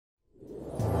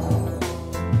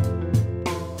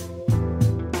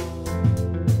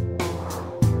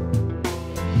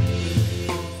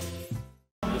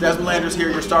Dezmon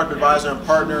here, your startup advisor and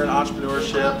partner in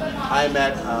entrepreneurship. I am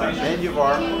at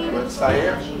Manyavar with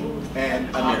Sayer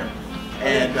and Amir.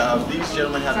 And these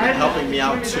gentlemen have been helping me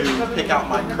out to pick out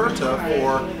my Kurta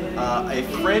for a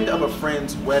friend of a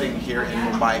friend's wedding here in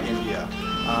Mumbai, India.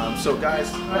 So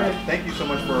guys, thank you so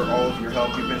much for all of your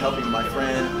help. You've been helping my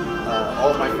friend,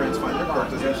 all of my friends find their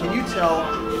Kurtas. And can you tell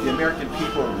the American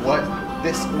people what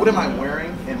am I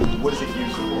wearing and what is it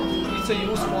used for? It's a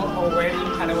use for a wedding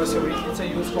anniversary. It's a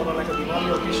use for like a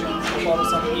Diwali occasion, for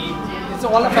some Eid. It's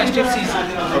all a festive season.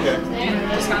 Okay.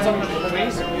 These kinds of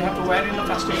ways you have to wear in the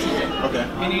festive season. Okay.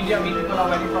 In India, we people are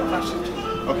wearing for festive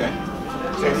season. Okay.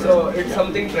 So it's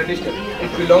something traditional.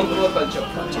 It belongs to a culture.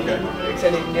 Okay. It's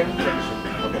an Indian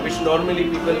tradition, which normally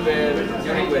people wear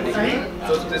during wedding.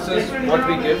 So this is what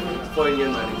we give for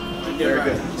Indian wedding. Very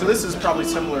good. So this is probably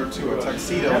similar to a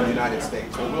tuxedo in the United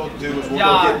States. What we'll do is we'll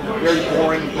go get very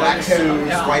boring black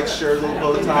suits, white shirt, little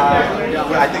bow tie.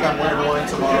 I think I'm wearing one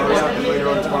tomorrow or something later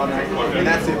on tomorrow night. And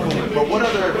that's it. But what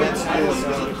other events is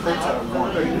a Kurta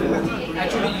want?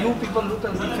 Actually, you people look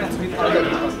and be friends with other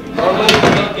people. Normally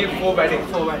we give for wedding.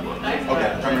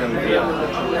 Okay, primarily.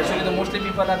 Yeah. Actually, the mostly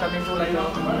people are coming to like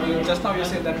just now you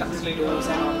said that tuxedos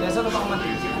and all. There's other common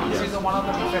things. This is one of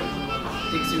the different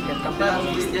things you can compare.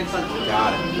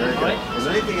 Got it. Very good. Is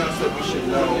there anything else that we should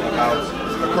know about a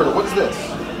Kurta? What's this?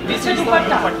 This is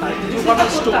Kurta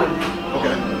stone.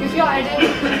 Okay. If you're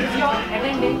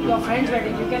attending your friend's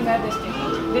wedding, you can wear this thing.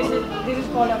 This is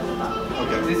called a Kurta.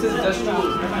 Okay. This is just to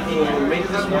make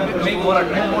this more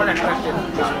attractive.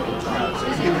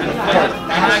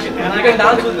 And you can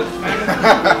dance with this.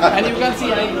 And you can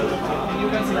see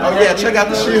Oh yeah, check out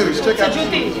the shoes. Check out It's a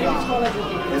juti. It's called a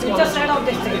juti. It's a set of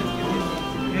this thing.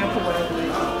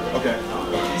 Okay.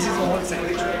 This is all set.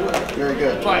 Very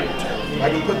good. Try it. I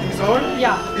can put these on?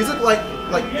 Yeah. These look like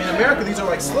in America these are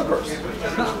like slippers. You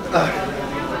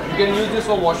can use this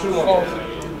for washroom also.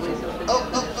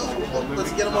 Oh,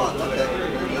 let's get them on. Okay.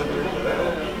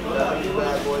 These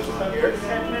bad boys on here.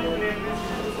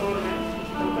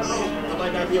 I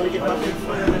might not be able to get my big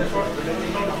friend.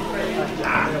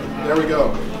 There we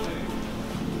go.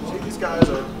 See, these guys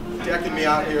are decking me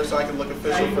out here so I can look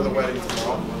official for the wedding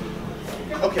tomorrow.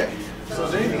 Okay, so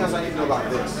is there anything else I need to know about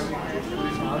this?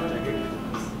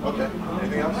 Okay,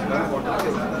 anything else? No?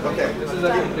 Okay,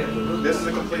 this is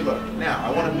a complete look. Now, I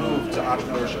want to move to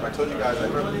entrepreneurship. I told you guys I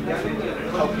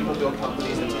help people build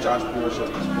companies and teach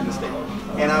entrepreneurship in the state.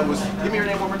 And I was, give me your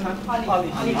name one more time. Ali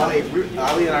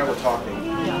and I were talking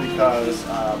because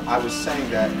I was saying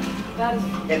that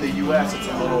in the U.S. it's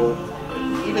a little,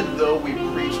 even though we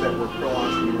preach that we're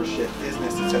pro-entrepreneurship,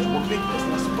 business, etc., we're big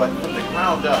business, but from the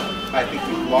ground up, I think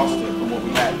we've lost it from what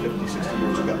we had 50, 60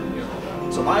 years ago.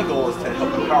 So my goal is to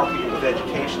help empower people with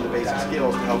education, the basic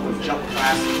skills, to help them jump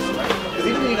classes, right? Because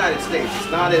even in the United States,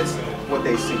 it's not as what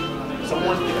they see.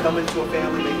 Someone can come into a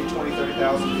family, making $20,000, $30,000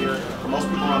 a year. For most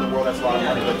people around the world, that's a lot of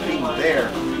money, but being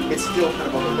there, it's still kind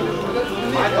of overlooked.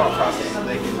 My thought process is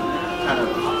they can kind of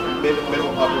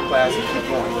middle, upper class and keep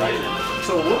going, right?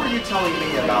 So what were you telling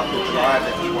me about the drive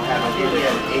that people have in India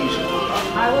and Asia?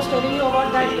 I was telling you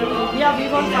about that. Yeah, we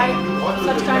will find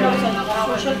such kind of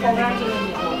social programs in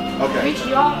India. Okay. Which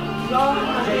your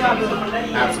country are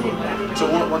doing. Absolutely. So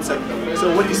one second. So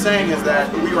what he's saying is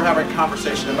that we were having a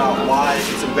conversation about why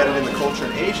it's embedded in the culture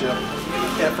in Asia.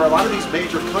 And for a lot of these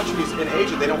major countries in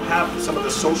Asia, they don't have some of the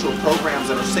social programs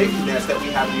that are safety nets that we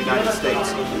have in the United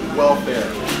States. Welfare,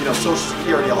 Social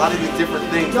Security, a lot of these different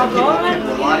things that people can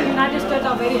rely on. The United States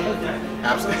are very helpful.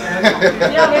 Absolutely.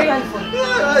 They are very helpful.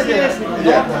 Seriously.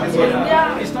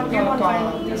 Yeah. It's not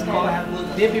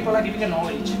they people are giving a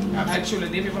knowledge. Actually,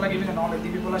 they people are giving a knowledge. They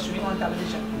people are showing on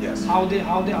television. Yes. How the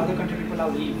other country people are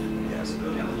live. Yes.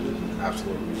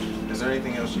 Absolutely. Is there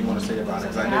anything else you want to say about it?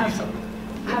 Because I know you something.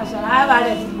 Sir, I have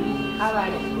added.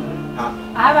 Huh?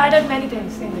 I have added many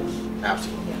things in it.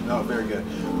 Absolutely. No, very good.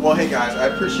 Well, hey guys, I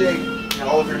appreciate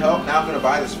all of your help. Now I'm going to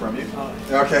buy this from you.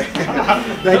 Okay.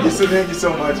 Thank you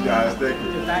so much, guys. Thank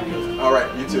you. Thank you. All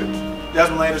right, you too.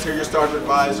 Dezmon here, your startup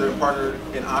advisor and partner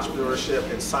in entrepreneurship,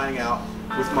 and signing out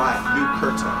with my new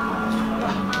Kurta.